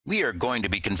We are going to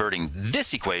be converting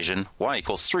this equation, y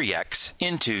equals 3x,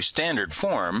 into standard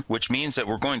form, which means that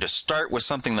we're going to start with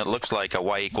something that looks like a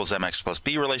y equals mx plus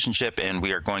b relationship, and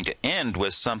we are going to end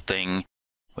with something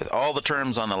with all the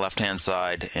terms on the left-hand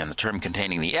side and the term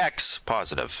containing the x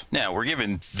positive. Now, we're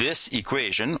given this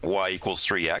equation, y equals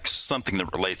 3x, something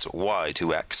that relates y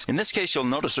to x. In this case, you'll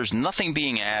notice there's nothing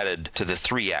being added to the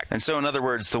 3x. And so, in other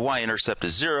words, the y-intercept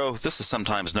is 0. This is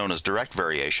sometimes known as direct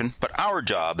variation, but our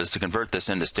job is to convert this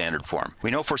into standard form.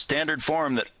 We know for standard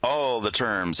form that all the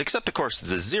terms, except of course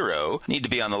the 0, need to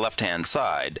be on the left-hand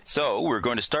side. So, we're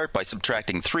going to start by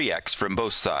subtracting 3x from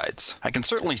both sides. I can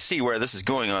certainly see where this is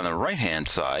going on the right-hand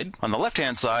side. On the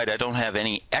left-hand side, I don't have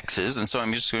any x's, and so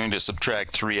I'm just going to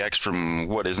subtract 3x from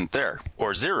what isn't there,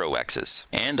 or 0 x's.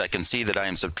 And I can see that I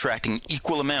am subtracting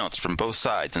equal amounts from both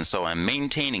sides, and so I'm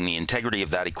maintaining the integrity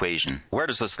of that equation. Where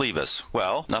does this leave us?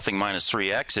 Well, nothing minus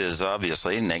 3x is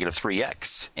obviously negative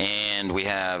 3x. And we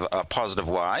have a positive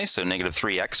y, so negative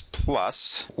 3x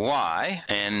plus y,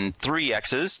 and 3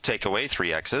 x's take away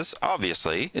 3 x's,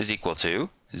 obviously, is equal to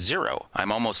 0.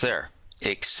 I'm almost there.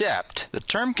 Except the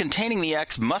term containing the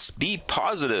x must be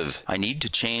positive. I need to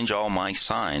change all my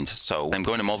signs. So I'm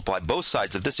going to multiply both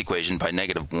sides of this equation by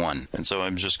negative 1. And so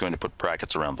I'm just going to put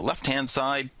brackets around the left-hand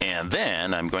side, and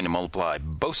then I'm going to multiply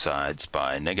both sides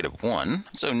by negative 1.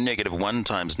 So negative 1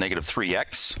 times negative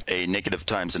 3x, a negative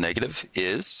times a negative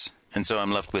is, and so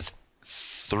I'm left with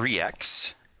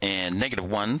 3x, and negative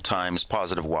 1 times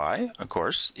positive y, of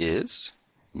course, is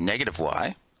negative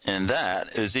y. And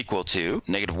that is equal to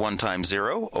negative 1 times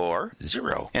 0, or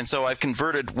 0. And so I've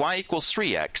converted y equals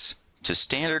 3x to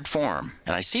standard form.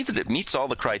 And I see that it meets all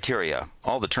the criteria.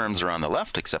 All the terms are on the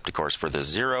left, except, of course, for the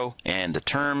 0. And the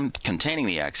term containing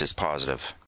the x is positive.